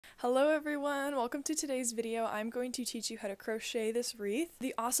Hello everyone, welcome to today's video. I'm going to teach you how to crochet this wreath.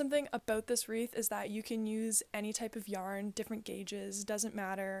 The awesome thing about this wreath is that you can use any type of yarn, different gauges, doesn't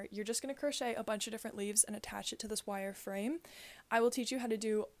matter. You're just going to crochet a bunch of different leaves and attach it to this wire frame. I will teach you how to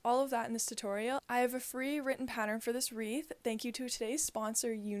do all of that in this tutorial. I have a free written pattern for this wreath. Thank you to today's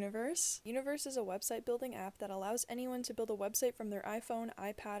sponsor, Universe. Universe is a website building app that allows anyone to build a website from their iPhone,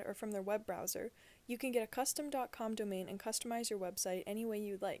 iPad, or from their web browser. You can get a custom.com domain and customize your website any way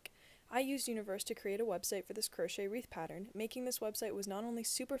you'd like. I used Universe to create a website for this crochet wreath pattern. Making this website was not only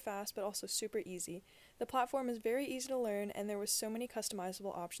super fast but also super easy. The platform is very easy to learn and there was so many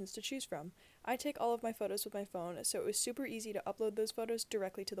customizable options to choose from. I take all of my photos with my phone, so it was super easy to upload those photos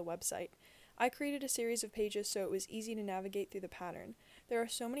directly to the website. I created a series of pages so it was easy to navigate through the pattern. There are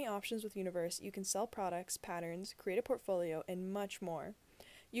so many options with Universe. You can sell products, patterns, create a portfolio, and much more.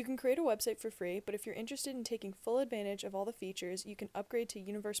 You can create a website for free, but if you're interested in taking full advantage of all the features, you can upgrade to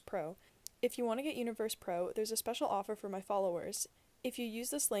Universe Pro. If you want to get Universe Pro, there's a special offer for my followers. If you use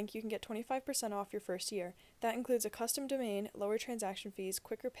this link, you can get 25% off your first year. That includes a custom domain, lower transaction fees,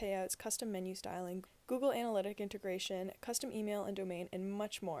 quicker payouts, custom menu styling, Google Analytic integration, custom email and domain, and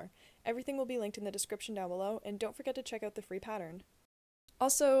much more. Everything will be linked in the description down below, and don't forget to check out the free pattern.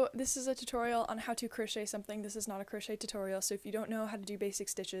 Also, this is a tutorial on how to crochet something. This is not a crochet tutorial, so if you don't know how to do basic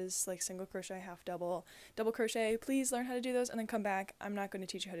stitches like single crochet, half double, double crochet, please learn how to do those and then come back. I'm not going to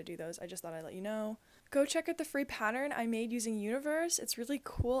teach you how to do those. I just thought I'd let you know. Go check out the free pattern I made using Universe. It's really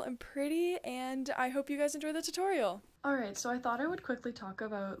cool and pretty, and I hope you guys enjoy the tutorial. Alright, so I thought I would quickly talk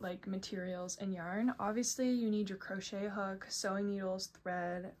about like materials and yarn. Obviously you need your crochet hook, sewing needles,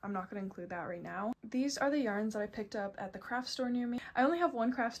 thread. I'm not going to include that right now. These are the yarns that I picked up at the craft store near me. I only have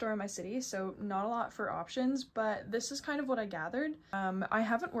one craft store in my city, so not a lot for options, but this is kind of what I gathered. I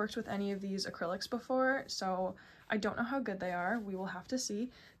haven't worked with any of these acrylics before, so I don't know how good they are. We will have to see.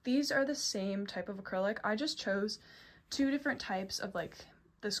 These are the same type of acrylic. I just chose two different types of like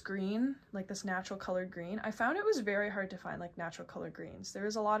this green, like this natural colored green. I found it was very hard to find like natural colored greens. There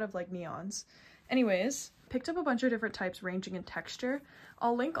was a lot of like neons. Anyways, picked up a bunch of different types ranging in texture.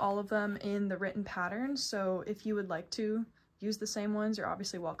 I'll link all of them in the written pattern, so if you would like to use the same ones, you're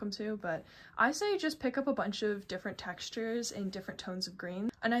obviously welcome to, but I say just pick up a bunch of different textures and different tones of green,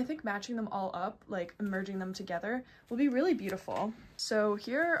 and I think matching them all up, like merging them together, will be really beautiful. So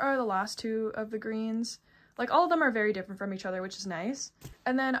here are the last two of the greens. Like, all of them are very different from each other, which is nice.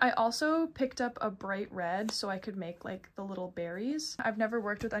 And then I also picked up a bright red so I could make like the little berries. I've never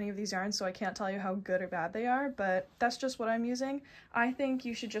worked with any of these yarns, so I can't tell you how good or bad they are, but that's just what I'm using. I think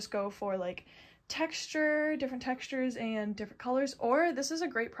you should just go for like texture, different textures and different colors, or this is a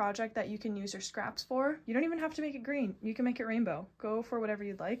great project that you can use your scraps for. You don't even have to make it green. You can make it rainbow. Go for whatever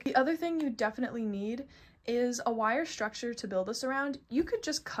you'd like. The other thing you definitely need is a wire structure to build this around. You could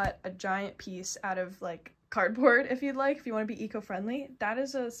just cut a giant piece out of like cardboard if you'd like, if you want to be eco-friendly. That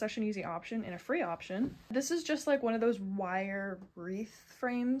is such an easy option and a free option. This is just like one of those wire wreath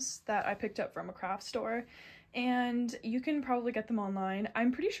frames that I picked up from a craft store, and you can probably get them online.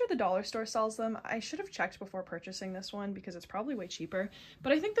 I'm pretty sure the dollar store sells them. I should have checked before purchasing this one because it's probably way cheaper,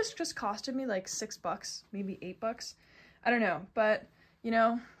 but I think this just costed me like $6, maybe $8. I don't know, but you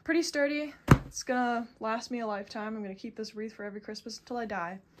know, pretty sturdy. It's gonna last me a lifetime. I'm gonna keep this wreath for every Christmas until I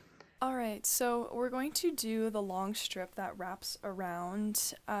die. Alright, so we're going to do the long strip that wraps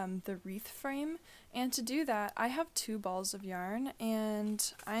around the wreath frame, and to do that I have two balls of yarn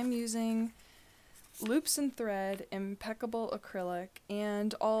and I'm using loops and thread, impeccable acrylic,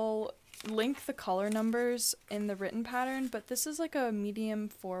 and I'll link the color numbers in the written pattern, but this is like a medium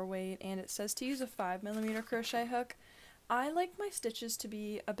 4 weight and it says to use a 5mm crochet hook. I like my stitches to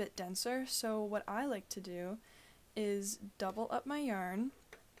be a bit denser, so what I like to do is double up my yarn,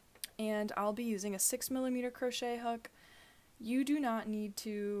 and I'll be using a 6mm crochet hook. You do not need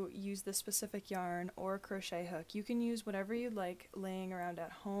to use this specific yarn or crochet hook. You can use whatever you like laying around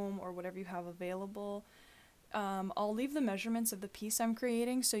at home or whatever you have available. I'll leave the measurements of the piece I'm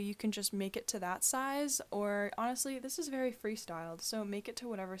creating so you can just make it to that size, or honestly, this is very freestyled, so make it to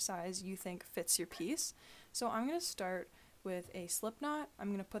whatever size you think fits your piece. So I'm going to start with a slip knot. I'm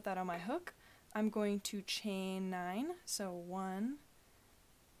going to put that on my hook. I'm going to chain 9, so 1,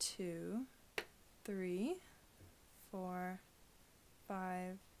 2, 3, 4,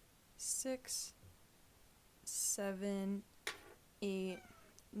 5, 6, 7, 8,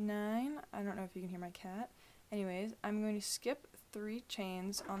 9. I don't know if you can hear my cat. Anyways, I'm going to skip 3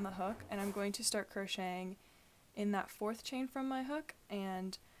 chains on the hook, and I'm going to start crocheting in that 4th chain from my hook,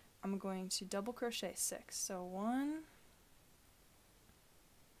 and I'm going to double crochet 6. So 1,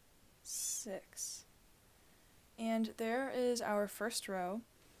 6. And there is our first row.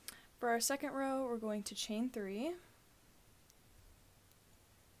 For our second row, we're going to chain 3.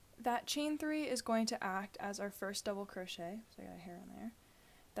 That chain 3 is going to act as our first double crochet, so I got a hair on there.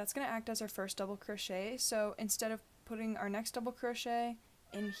 That's going to act as our first double crochet, so instead of putting our next double crochet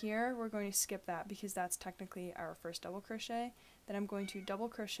in here, we're going to skip that because that's technically our first double crochet. Then I'm going to double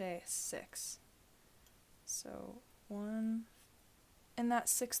crochet 6. So 1, and that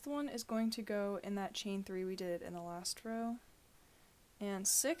 6th one is going to go in that chain 3 we did in the last row. And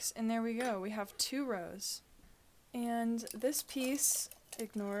 6, and there we go, we have 2 rows. And this piece,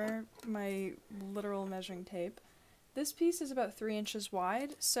 ignore my literal measuring tape, this piece is about 3 inches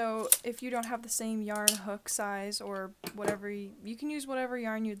wide, so if you don't have the same yarn hook size or whatever, you can use whatever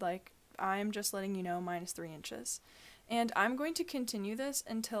yarn you'd like. I'm just letting you know mine is 3 inches. And I'm going to continue this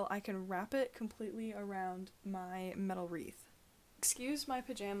until I can wrap it completely around my metal wreath. Excuse my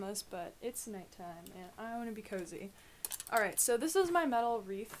pajamas, but it's nighttime and I want to be cozy. Alright, so this is my metal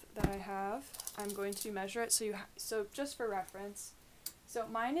wreath that I have. I'm going to measure it so just for reference. So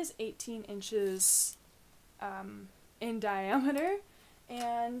mine is 18 inches in diameter,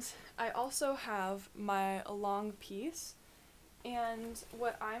 and I also have my long piece, and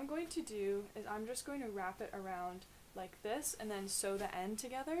what I'm going to do is I'm just going to wrap it around like this and then sew the end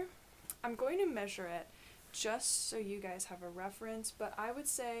together. I'm going to measure it just so you guys have a reference, but I would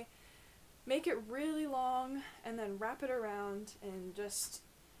say make it really long and then wrap it around, and just,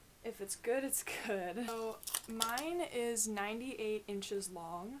 if it's good, it's good. So mine is 98 inches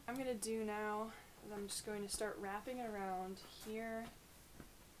long. I'm going to do now, I'm just going to start wrapping it around here.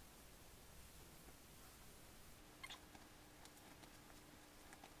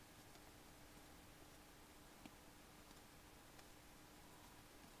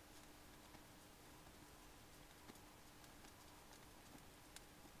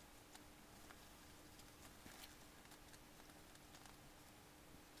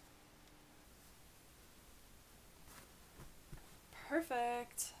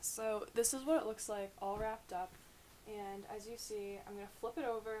 Perfect! So this is what it looks like all wrapped up, and as you see, I'm going to flip it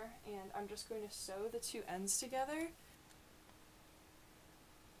over and I'm just going to sew the 2 ends together.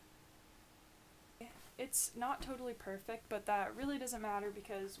 It's not totally perfect, but that really doesn't matter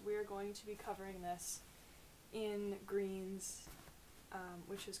because we're going to be covering this in greens,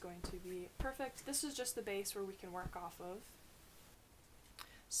 which is going to be perfect. This is just the base where we can work off of.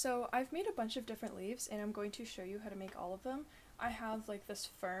 So I've made a bunch of different leaves and I'm going to show you how to make all of them. I have like this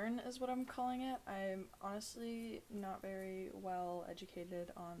fern is what I'm calling it. I'm honestly not very well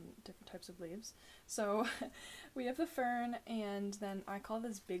educated on different types of leaves. So we have the fern, and then I call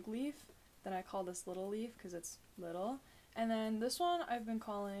this big leaf, then I call this little leaf because it's little, and then this one I've been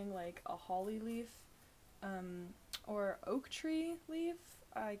calling like a holly leaf, or oak tree leaf,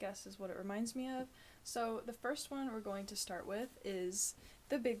 I guess is what it reminds me of. So the first one we're going to start with is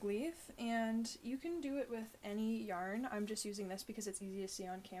the big leaf, and you can do it with any yarn. I'm just using this because it's easy to see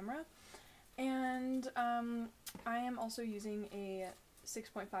on camera. And I am also using a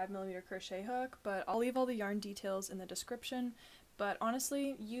 6.5mm crochet hook, but I'll leave all the yarn details in the description. But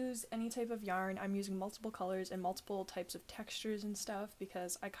honestly, use any type of yarn. I'm using multiple colors and multiple types of textures and stuff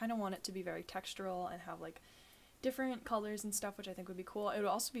because I kind of want it to be very textural and have like different colors and stuff, which I think would be cool. It would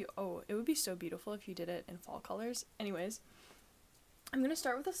also be, it would be so beautiful if you did it in fall colors. Anyways, I'm going to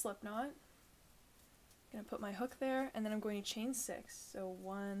start with a slip knot. I'm going to put my hook there, and then I'm going to chain 6. So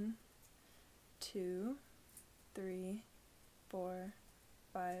 1, 2, 3, 4,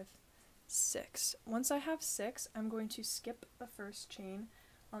 5, 6. Once I have 6, I'm going to skip the first chain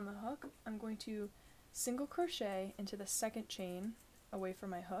on the hook. I'm going to single crochet into the second chain away from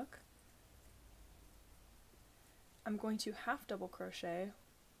my hook. I'm going to half double crochet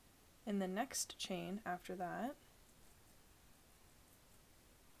in the next chain after that.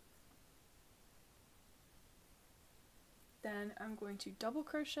 Then I'm going to double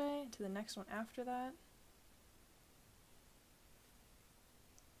crochet into the next one after that.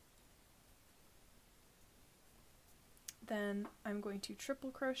 Then I'm going to triple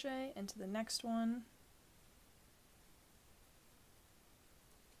crochet into the next one.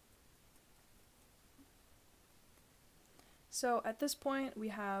 So at this point we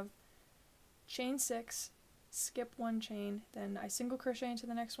have chain 6, skip 1 chain, then I single crochet into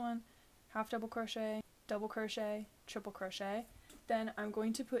the next one, half double crochet, double crochet, triple crochet. Then I'm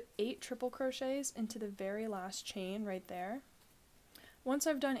going to put 8 triple crochets into the very last chain right there. Once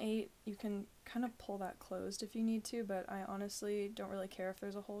I've done 8, you can kind of pull that closed if you need to, but I honestly don't really care if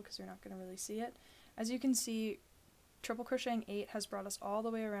there's a hole because you're not going to really see it. As you can see, triple crocheting 8 has brought us all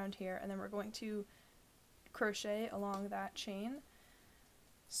the way around here, and then we're going to crochet along that chain.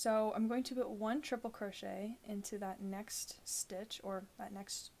 So I'm going to put 1 triple crochet into that next stitch, or that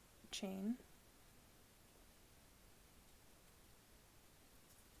next chain.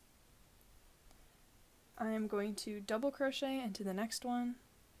 I am going to double crochet into the next one.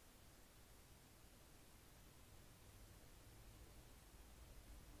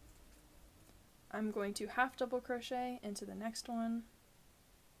 I'm going to half double crochet into the next one.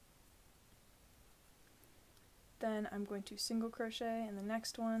 Then I'm going to single crochet in the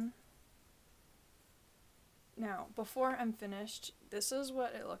next one. Now, before I'm finished, this is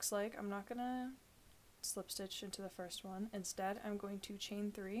what it looks like. I'm not gonna slip stitch into the first one. Instead, I'm going to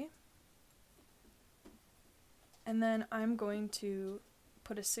chain 3. And then I'm going to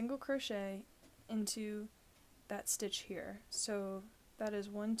put a single crochet into that stitch here. So that is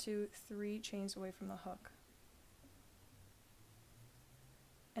 1, 2, 3 chains away from the hook.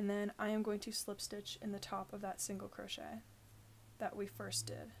 And then I am going to slip stitch in the top of that single crochet that we first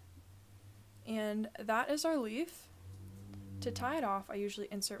did. And that is our leaf. To tie it off, I usually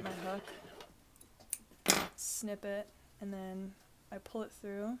insert my hook, snip it, and then I pull it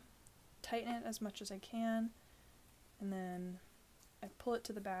through, tighten it as much as I can, and then I pull it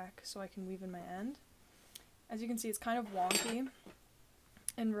to the back so I can weave in my end. As you can see, it's kind of wonky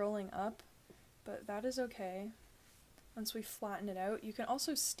and rolling up, but that is okay. Once we flatten it out, you can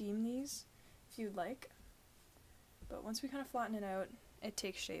also steam these if you'd like, but once we kind of flatten it out, it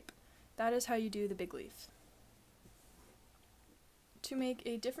takes shape. That is how you do the big leaf. To make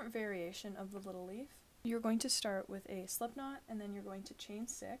a different variation of the little leaf, you're going to start with a slip knot, and then you're going to chain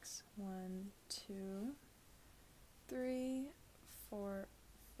 6. 1, 2, 3, 4,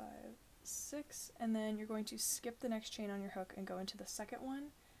 5, 6, and then you're going to skip the next chain on your hook and go into the second one.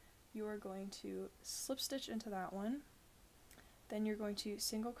 You are going to slip stitch into that one, then you're going to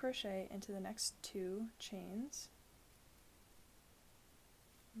single crochet into the next 2 chains.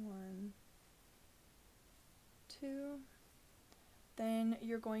 1, 2, then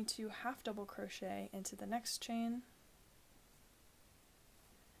you're going to half double crochet into the next chain,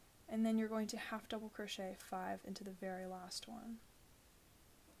 and then you're going to half double crochet 5 into the very last one.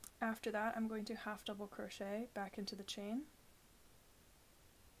 After that, I'm going to half double crochet back into the chain,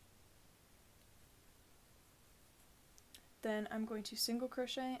 then I'm going to single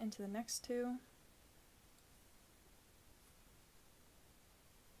crochet into the next 2,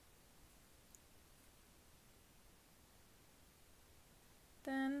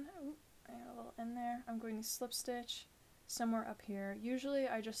 then, I got a little in there, I'm going to slip stitch somewhere up here. Usually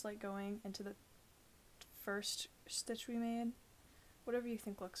I just like going into the first stitch we made. Whatever you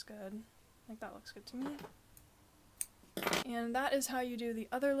think looks good. Like that looks good to me. And that is how you do the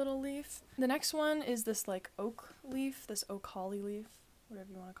other little leaf. The next one is this like oak leaf, this oak holly leaf,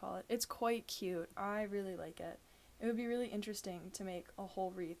 whatever you want to call it. It's quite cute. I really like it. It would be really interesting to make a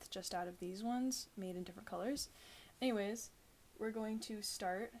whole wreath just out of these ones, made in different colors. Anyways, we're going to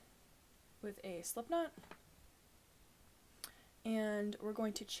start with a slip knot, and we're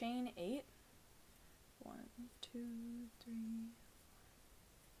going to chain 8. 1, 2, 3,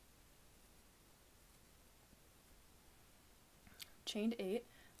 chained 8.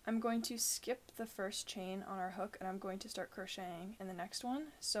 I'm going to skip the first chain on our hook and I'm going to start crocheting in the next one.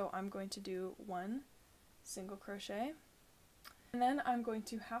 So I'm going to do 1 single crochet, and then I'm going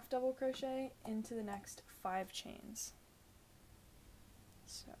to half double crochet into the next 5 chains.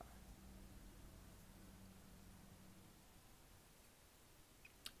 So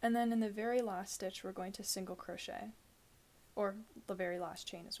and then in the very last stitch we're going to single crochet, or the very last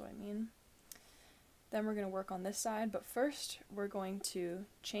chain is what I mean. Then we're going to work on this side, but first we're going to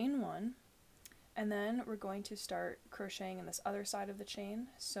chain 1, and then we're going to start crocheting in this other side of the chain.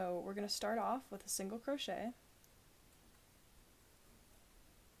 So we're going to start off with a single crochet,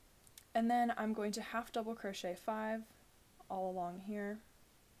 and then I'm going to half double crochet 5 all along here.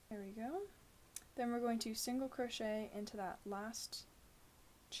 There we go. Then we're going to single crochet into that last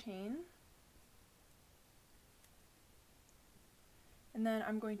chain, and then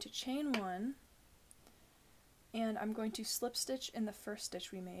I'm going to chain 1, and I'm going to slip stitch in the first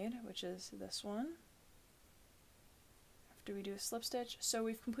stitch we made, which is this one. After we do a slip stitch, so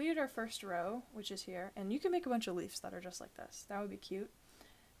we've completed our first row, which is here, and you can make a bunch of leaves that are just like this. That would be cute.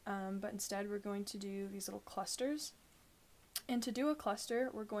 But instead we're going to do these little clusters. And to do a cluster,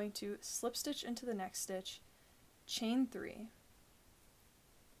 we're going to slip stitch into the next stitch, chain 3,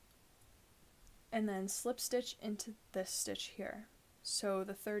 and then slip stitch into this stitch here, so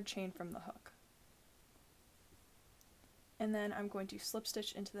the third chain from the hook. And then I'm going to slip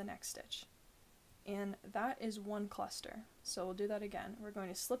stitch into the next stitch. And that is one cluster. So we'll do that again. We're going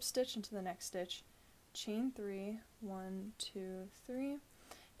to slip stitch into the next stitch, chain 3, 1, 2, 3.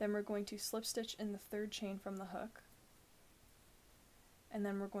 Then we're going to slip stitch in the third chain from the hook. and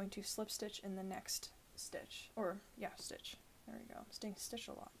then we're going to slip stitch in the next stitch, or yeah, stitch. There we go. Staying stitched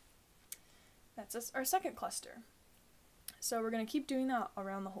a lot. That's our second cluster. So we're going to keep doing that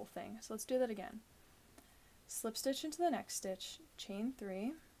around the whole thing. So let's do that again. Slip stitch into the next stitch, chain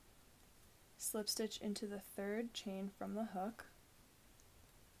 3, slip stitch into the third chain from the hook,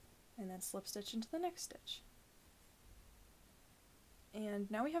 and then slip stitch into the next stitch.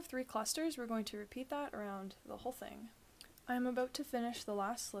 And now we have 3 clusters. We're going to repeat that around the whole thing. I'm about to finish the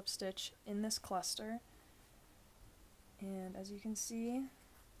last slip stitch in this cluster, and as you can see,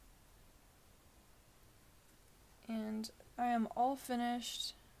 and I am all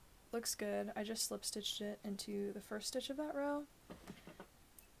finished. Looks good. I just slip stitched it into the first stitch of that row.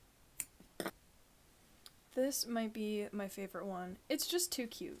 This might be my favorite one. It's just too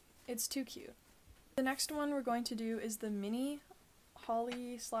cute. It's too cute. The next one we're going to do is the mini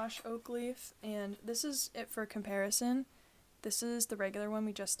holly / oak leaf, and this is it for comparison. This is the regular one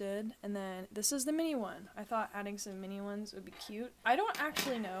we just did, and then this is the mini one. I thought adding some mini ones would be cute. I don't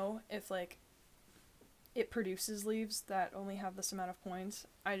actually know if like it produces leaves that only have this amount of points.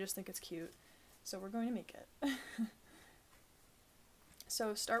 I just think it's cute, so we're going to make it.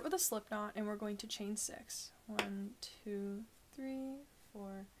 So start with a slip knot, and we're going to chain 6. 1, 2, 3,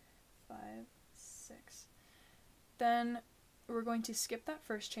 4, 5, 6. Then we're going to skip that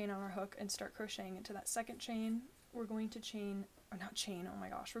first chain on our hook and start crocheting into that second chain. We're going to chain, or not chain, oh my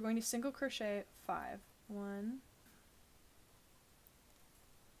gosh, we're going to single crochet 5. 1,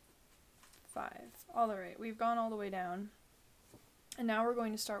 5. Alright, we've gone all the way down. And now we're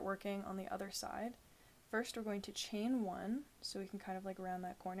going to start working on the other side. First we're going to chain 1, so we can kind of like round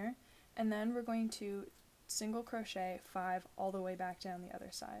that corner, and then we're going to single crochet 5 all the way back down the other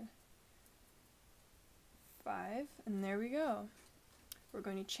side. 5, and there we go. We're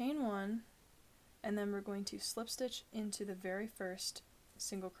going to chain 1, and then we're going to slip stitch into the very first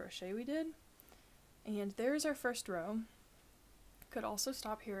single crochet we did, and there's our first row. Could also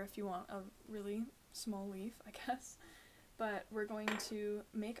stop here if you want a really small leaf, I guess, but we're going to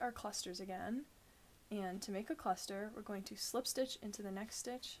make our clusters again. And to make a cluster, we're going to slip stitch into the next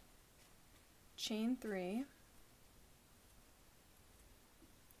stitch, chain 3,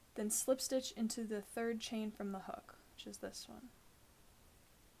 then slip stitch into the third chain from the hook, which is this one.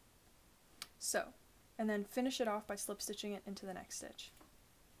 So, and then finish it off by slip stitching it into the next stitch.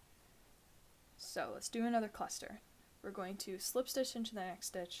 So let's do another cluster. We're going to slip stitch into the next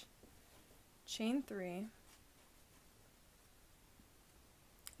stitch, chain 3,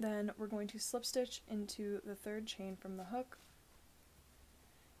 then we're going to slip stitch into the third chain from the hook,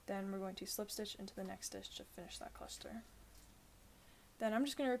 then we're going to slip stitch into the next stitch to finish that cluster. Then I'm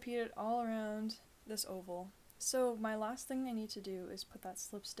just going to repeat it all around this oval. So my last thing I need to do is put that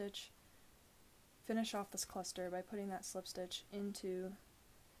slip stitch, finish off this cluster by putting that slip stitch into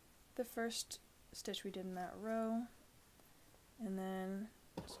the first stitch we did in that row, and then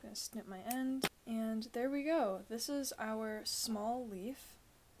I'm just going to snip my end, and there we go. This is our small leaf.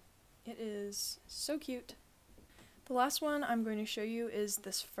 It is so cute. The last one I'm going to show you is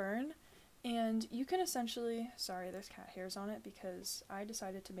this fern, and you can essentially, sorry there's cat hairs on it because I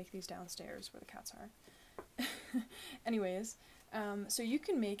decided to make these downstairs where the cats are. Anyways, so you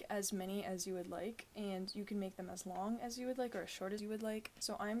can make as many as you would like, and you can make them as long as you would like or as short as you would like.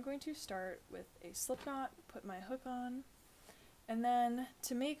 So I'm going to start with a slip knot, put my hook on, and then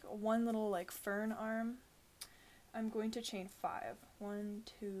to make one little like fern arm, I'm going to chain 5. 1,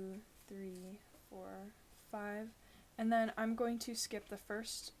 2, 3, 4, 5, and then I'm going to skip the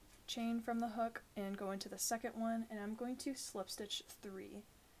first chain from the hook and go into the second one, and I'm going to slip stitch 3.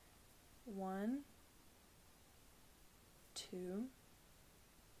 1, 2,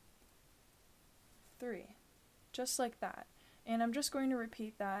 3, just like that. And I'm just going to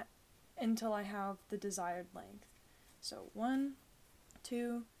repeat that until I have the desired length. So 1,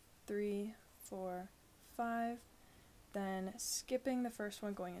 2, 3, 4, 5, then skipping the first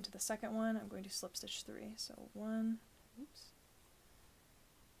one, going into the second one, I'm going to slip stitch 3. So 1, oops,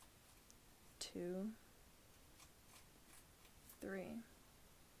 2, 3.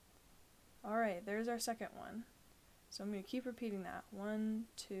 Alright, there's our second one. So I'm going to keep repeating that. 1,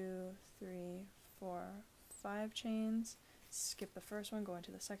 2, 3, 4, 5 chains, skip the first one, go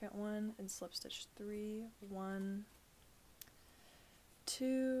into the second one, and slip stitch 3, 1,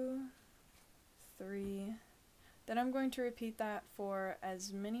 2, 3. Then I'm going to repeat that for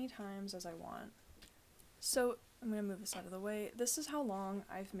as many times as I want. So I'm going to move this out of the way. This is how long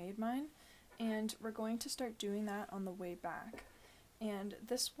I've made mine, and we're going to start doing that on the way back. And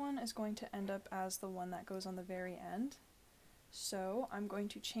this one is going to end up as the one that goes on the very end. So I'm going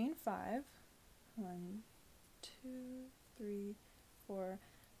to chain 5. 1, 2, 3, 4,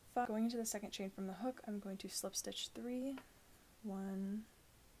 5. Going into the second chain from the hook, I'm going to slip stitch 3, 1,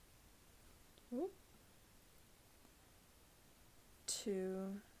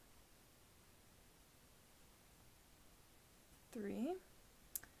 2, 3.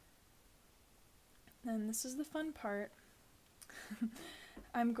 And this is the fun part.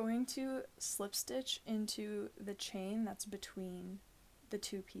 I'm going to slip stitch into the chain that's between the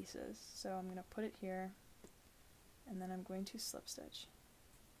two pieces. So I'm going to put it here, and then I'm going to slip stitch.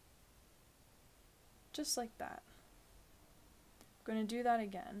 Just like that. I'm going to do that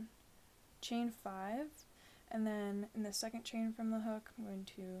again. Chain 5, and then in the second chain from the hook, I'm going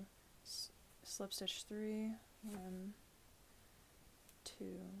to slip stitch 3, 1, 2,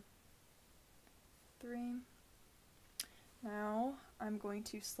 3. Now I'm going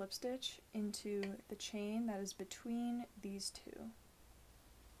to slip stitch into the chain that is between these two.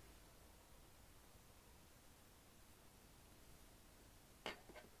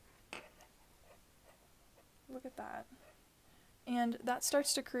 Look at that. And that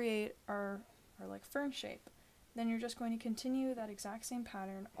starts to create our like fern shape. Then you're just going to continue that exact same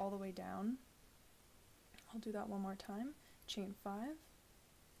pattern all the way down. I'll do that one more time. Chain 5.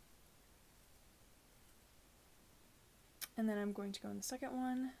 And then I'm going to go in the second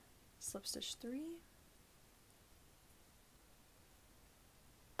one, slip stitch 3.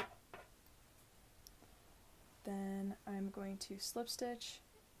 Then I'm going to slip stitch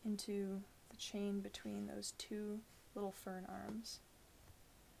into the chain between those two little fern arms.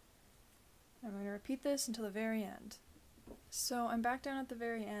 I'm going to repeat this until the very end. So I'm back down at the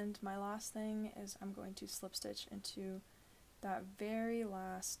very end. My last thing is I'm going to slip stitch into that very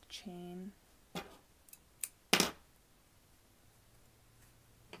last chain.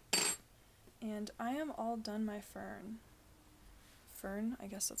 And I am all done my fern. Fern, I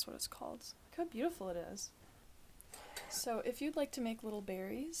guess that's what it's called. Look how beautiful it is. So if you'd like to make little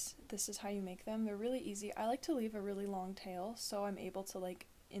berries, this is how you make them. They're really easy. I like to leave a really long tail so I'm able to like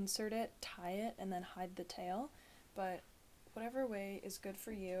insert it, tie it, and then hide the tail. But whatever way is good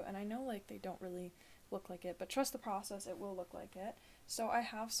for you. And I know like they don't really look like it, but trust the process, it will look like it. So I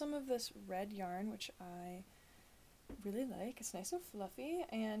have some of this red yarn, which I really like. It's nice and fluffy,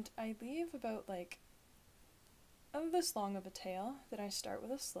 and I leave about like this long of a tail. Then I start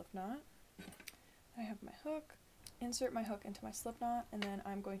with a slip knot. I have my hook, insert my hook into my slip knot, and then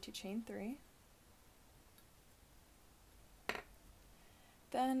I'm going to chain 3.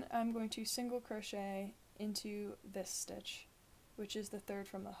 Then I'm going to single crochet into this stitch, which is the third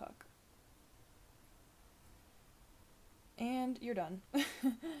from the hook. And you're done.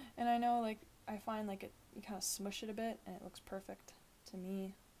 And I know like I find like you kind of smush it a bit and it looks perfect to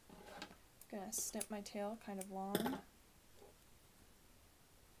me. I'm gonna snip my tail kind of long.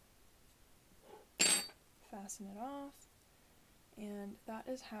 Fasten it off. And that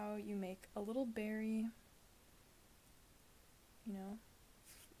is how you make a little berry. You know,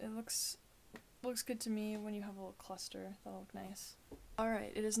 it looks good to me when you have a little cluster. That'll look nice.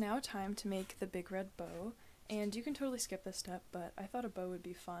 Alright, it is now time to make the big red bow. And you can totally skip this step, but I thought a bow would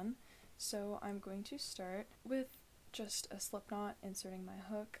be fun. So I'm going to start with just a slip knot, inserting my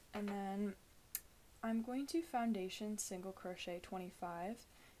hook, and then I'm going to foundation single crochet 25,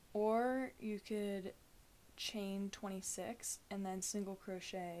 or you could chain 26 and then single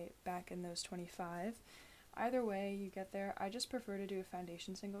crochet back in those 25. Either way you get there. I just prefer to do a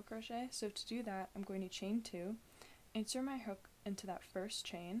foundation single crochet, so to do that I'm going to chain 2, insert my hook into that first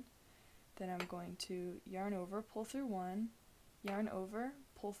chain, then I'm going to yarn over, pull through 1, yarn over,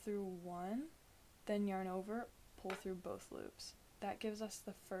 pull through 1, then yarn over, pull through both loops. That gives us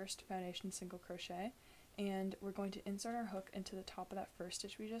the first foundation single crochet, and we're going to insert our hook into the top of that first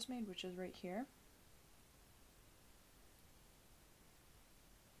stitch we just made, which is right here.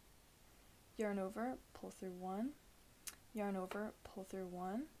 Yarn over, pull through 1, yarn over, pull through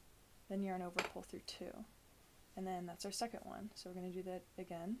 1, then yarn over, pull through 2. And then that's our second one. So we're going to do that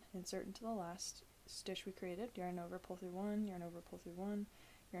again, insert into the last stitch we created, yarn over, pull through 1, yarn over, pull through 1,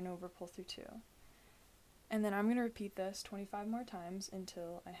 yarn over, pull through 2. And then I'm going to repeat this 25 more times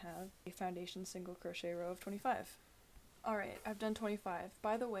until I have a foundation single crochet row of 25. Alright, I've done 25.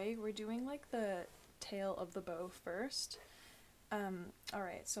 By the way, we're doing like the tail of the bow first.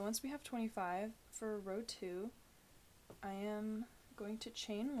 Alright, so once we have 25 for row 2, I am going to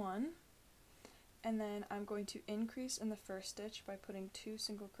chain 1, and then I'm going to increase in the first stitch by putting 2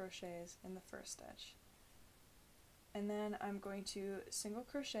 single crochets in the first stitch. And then I'm going to single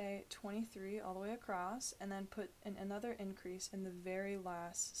crochet 23 all the way across, and then put another increase in the very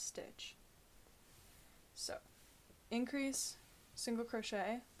last stitch. So, increase, single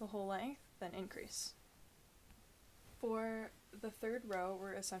crochet the whole length, then increase. For the third row,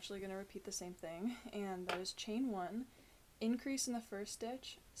 we're essentially going to repeat the same thing, and that is chain 1, increase in the first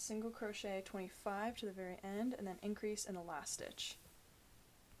stitch, single crochet 25 to the very end, and then increase in the last stitch.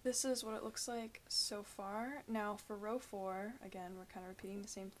 This is what it looks like so far. Now for row 4, again, we're kind of repeating the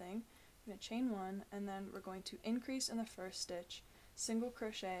same thing. We're going to chain 1, and then we're going to increase in the first stitch, single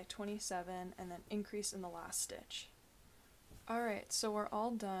crochet 27, and then increase in the last stitch. Alright, so we're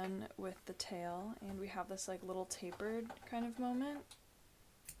all done with the tail, and we have this like little tapered kind of moment.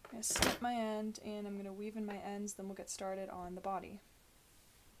 I'm going to snip my end, and I'm going to weave in my ends, then we'll get started on the body.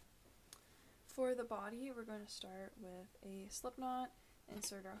 For the body, we're going to start with a slip knot,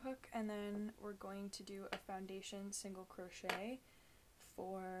 insert our hook, and then we're going to do a foundation single crochet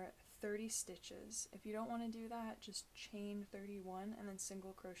for 30 stitches. If you don't want to do that, just chain 31 and then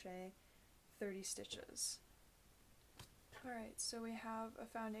single crochet 30 stitches. Alright, so we have a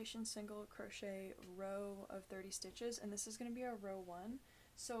foundation single crochet row of 30 stitches, and this is going to be our row 1.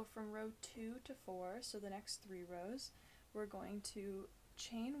 So from row 2 to 4, so the next 3 rows, we're going to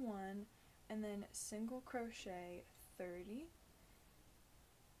chain 1 and then single crochet 30.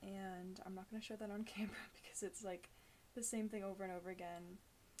 And I'm not going to show that on camera because it's like the same thing over and over again.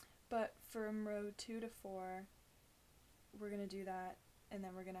 But from row 2 to 4, we're going to do that, and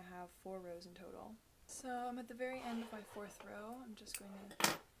then we're going to have 4 rows in total. So I'm at the very end of my 4th row. I'm just going to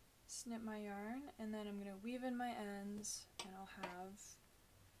snip my yarn, and then I'm going to weave in my ends, and I'll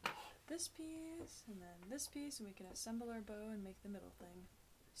have this piece, and then this piece, and we can assemble our bow and make the middle thing.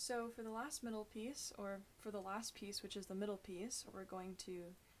 So for the last middle piece, or for the last piece, which is the middle piece, we're going to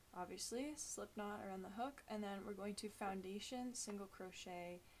obviously slip knot around the hook, and then we're going to foundation single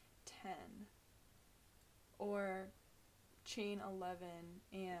crochet 10, or chain 11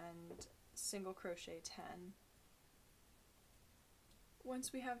 and single crochet 10.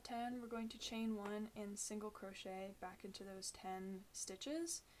 Once we have 10, we're going to chain 1 and single crochet back into those 10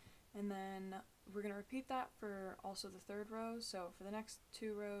 stitches, and then we're going to repeat that for also the 3rd row. So for the next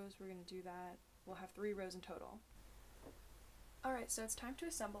 2 rows, we're going to do that. We'll have 3 rows in total. Alright, so it's time to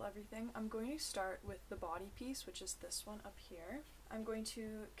assemble everything. I'm going to start with the body piece, which is this one up here. I'm going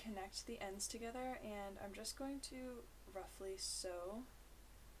to connect the ends together, and I'm just going to roughly sew.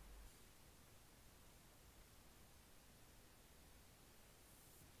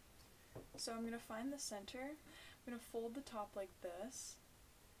 So I'm going to find the center. I'm going to fold the top like this,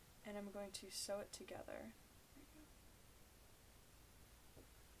 and I'm going to sew it together.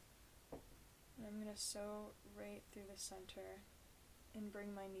 And I'm going to sew right through the center and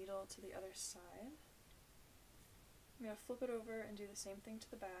bring my needle to the other side. I'm going to flip it over and do the same thing to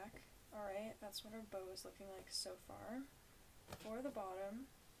the back. Alright, that's what our bow is looking like so far. For the bottom,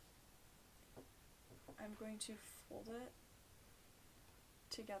 I'm going to fold it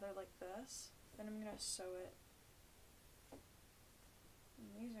together like this, then I'm going to sew it, and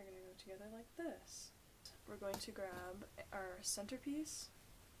these are going to go together like this. We're going to grab our centerpiece.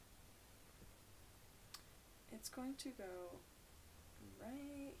 It's going to go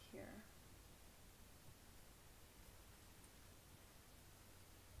right here.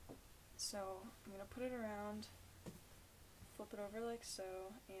 So I'm going to put it around, flip it over like so,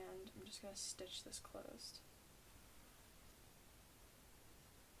 and I'm just going to stitch this closed.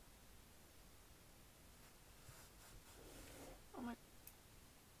 Oh my.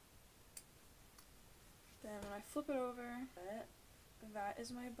 Then when I flip it over, that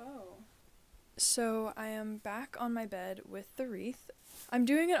is my bow. So I am back on my bed with the wreath. I'm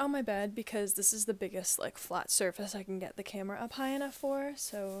doing it on my bed because this is the biggest like flat surface I can get the camera up high enough for,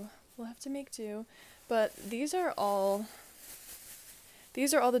 so we'll have to make do. But these are all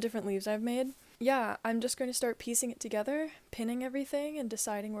the different leaves I've made. Yeah, I'm just going to start piecing it together, pinning everything, and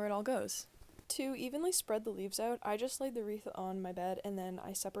deciding where it all goes. To evenly spread the leaves out, I just laid the wreath on my bed and then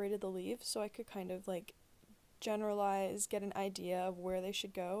I separated the leaves so I could kind of like generalize, get an idea of where they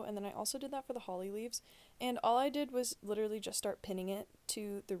should go, and then I also did that for the holly leaves, and all I did was literally just start pinning it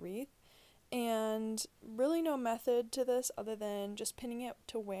to the wreath, and really no method to this other than just pinning it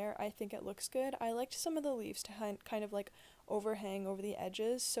to where I think it looks good. I liked some of the leaves to kind of like overhang over the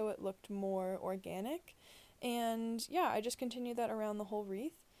edges so it looked more organic, and yeah, I just continued that around the whole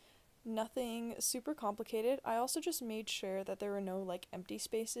wreath. Nothing super complicated. I also just made sure that there were no like empty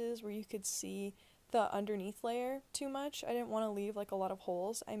spaces where you could see the underneath layer too much. I didn't want to leave like a lot of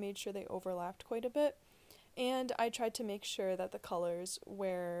holes. I made sure they overlapped quite a bit, and I tried to make sure that the colors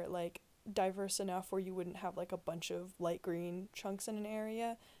were like diverse enough where you wouldn't have like a bunch of light green chunks in an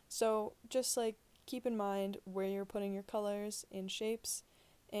area. So just like keep in mind where you're putting your colors in shapes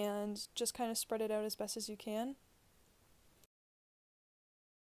and just kind of spread it out as best as you can.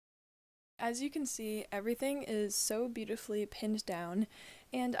 As you can see, everything is so beautifully pinned down,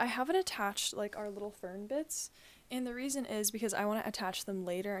 and I haven't attached like our little fern bits, and the reason is because I want to attach them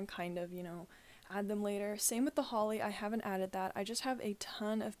later and kind of, you know, add them later. Same with the holly, I haven't added that. I just have a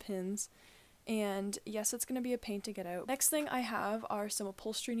ton of pins, and yes, it's going to be a pain to get out. Next thing I have are some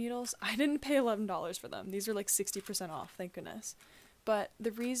upholstery needles. I didn't pay $11 for them. These are like 60% off, thank goodness. But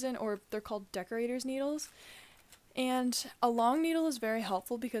the reason, or they're called decorator's needles, and a long needle is very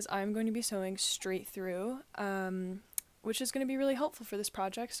helpful because I'm going to be sewing straight through, which is going to be really helpful for this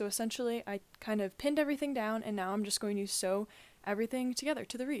project. So essentially I kind of pinned everything down, and now I'm just going to sew everything together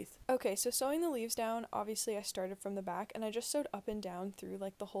to the wreath. Okay, so sewing the leaves down, obviously I started from the back and I just sewed up and down through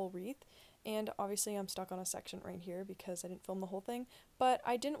like the whole wreath. And obviously I'm stuck on a section right here because I didn't film the whole thing, but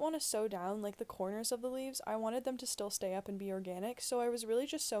I didn't want to sew down like the corners of the leaves. I wanted them to still stay up and be organic, so I was really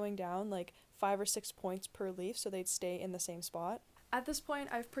just sewing down like 5 or 6 points per leaf so they'd stay in the same spot. At this point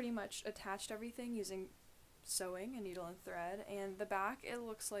I've pretty much attached everything using sewing, a needle and thread, and the back, it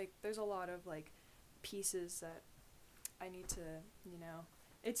looks like there's a lot of like pieces that I need to, you know,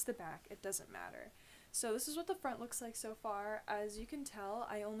 it's the back, it doesn't matter. So this is what the front looks like so far. As you can tell,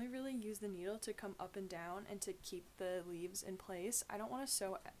 I only really use the needle to come up and down and to keep the leaves in place. I don't want to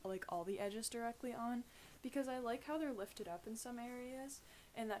sew like all the edges directly on because I like how they're lifted up in some areas,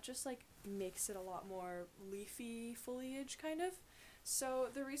 and that just like makes it a lot more leafy foliage kind of. So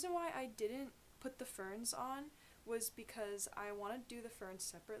the reason why I didn't put the ferns on was because I want to do the ferns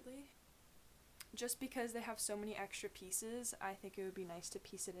separately. Just because they have so many extra pieces, I think it would be nice to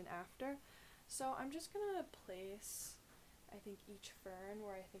piece it in after. So I'm just gonna place, I think, each fern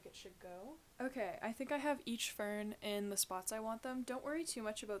where I think it should go. Okay, I think I have each fern in the spots I want them. Don't worry too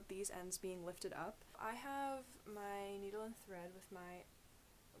much about these ends being lifted up. I have my needle and thread with my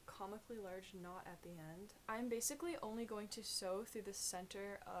comically large knot at the end. I'm basically only going to sew through the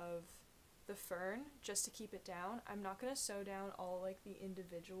center of the fern just to keep it down. I'm not gonna sew down all like the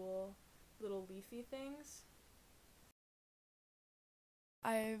individual little leafy things.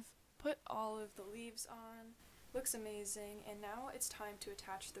 I've put all of the leaves on, looks amazing, and now it's time to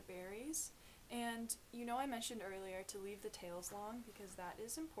attach the berries. And you know I mentioned earlier to leave the tails long because that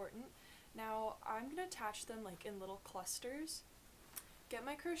is important. Now I'm going to attach them like in little clusters, get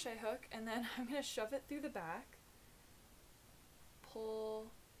my crochet hook, and then I'm going to shove it through the back, pull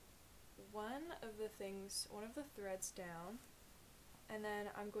one of the threads down, and then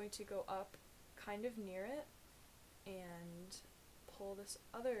I'm going to go up kind of near it and pull this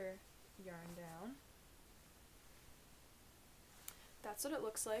other yarn down. That's what it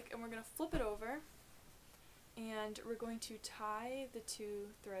looks like, and we're going to flip it over, and we're going to tie the two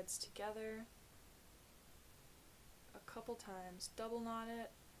threads together a couple times, double knot it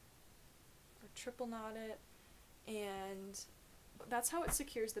or triple knot it, and that's how it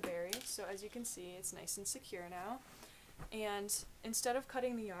secures the berry. So as you can see, it's nice and secure now. And instead of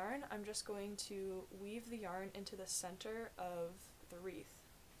cutting the yarn, I'm just going to weave the yarn into the center of the wreath.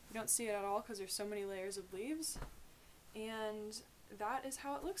 You don't see it at all because there's so many layers of leaves, and that is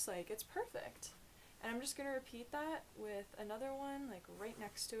how it looks like. It's perfect. And I'm just going to repeat that with another one like right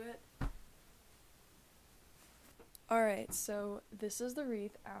next to it. Alright, so this is the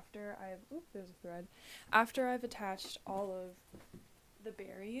wreath after there's a thread. After I've attached all of the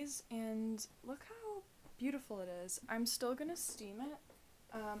berries, and look how beautiful it is. I'm still going to steam it,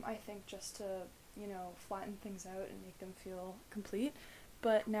 I think, just to, you know, flatten things out and make them feel complete.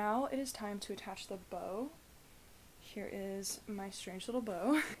 But now it is time to attach the bow. Here is my strange little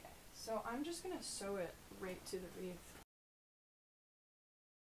bow. So I'm just gonna sew it right to the wreath.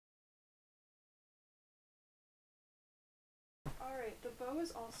 Alright, the bow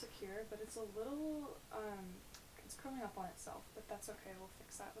is all secure, but it's a little, it's curling up on itself, but that's okay, we'll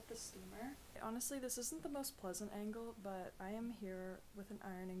fix that with the steamer. Honestly, this isn't the most pleasant angle, but I am here with an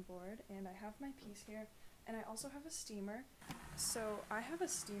ironing board, and I have my piece here, and I also have a steamer. So I have a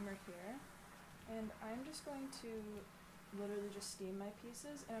steamer here, and I'm just going to literally just steam my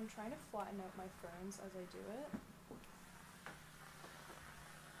pieces, and I'm trying to flatten out my ferns as I do it.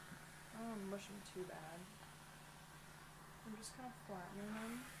 I don't want to mush them too bad. I'm just kind of flattening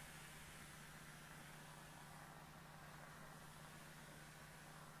them.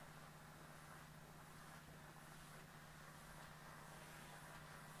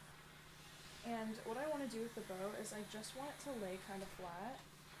 And what I want to do with the bow is I just want it to lay kind of flat.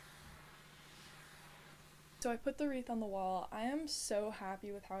 So I put the wreath on the wall. I am so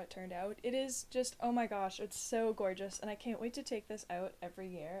happy with how it turned out. It is just, oh my gosh, it's so gorgeous, and I can't wait to take this out every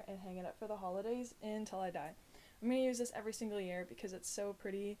year and hang it up for the holidays until I die. I'm going to use this every single year because it's so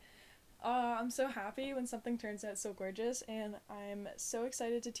pretty. I'm so happy when something turns out so gorgeous, and I'm so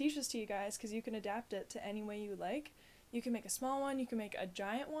excited to teach this to you guys because you can adapt it to any way you like. You can make a small one, you can make a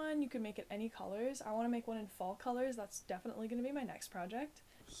giant one, you can make it any colors. I want to make one in fall colors. That's definitely going to be my next project.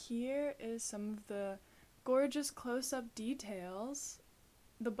 Here is some of the gorgeous close-up details.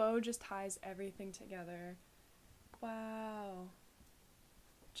 The bow just ties everything together. Wow.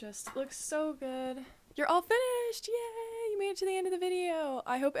 Just looks so good. You're all finished! Yay! You made it to the end of the video!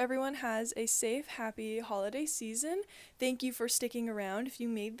 I hope everyone has a safe, happy holiday season. Thank you for sticking around. If you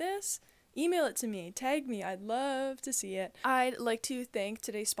made this, email it to me, tag me, I'd love to see it. I'd like to thank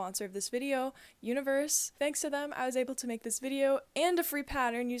today's sponsor of this video, Universe. Thanks to them, I was able to make this video and a free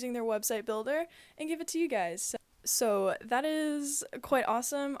pattern using their website builder and give it to you guys. So that is quite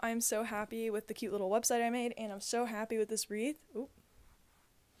awesome. I'm so happy with the cute little website I made, and I'm so happy with this wreath. Ooh.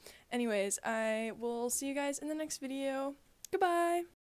 Anyways, I will see you guys in the next video. Goodbye!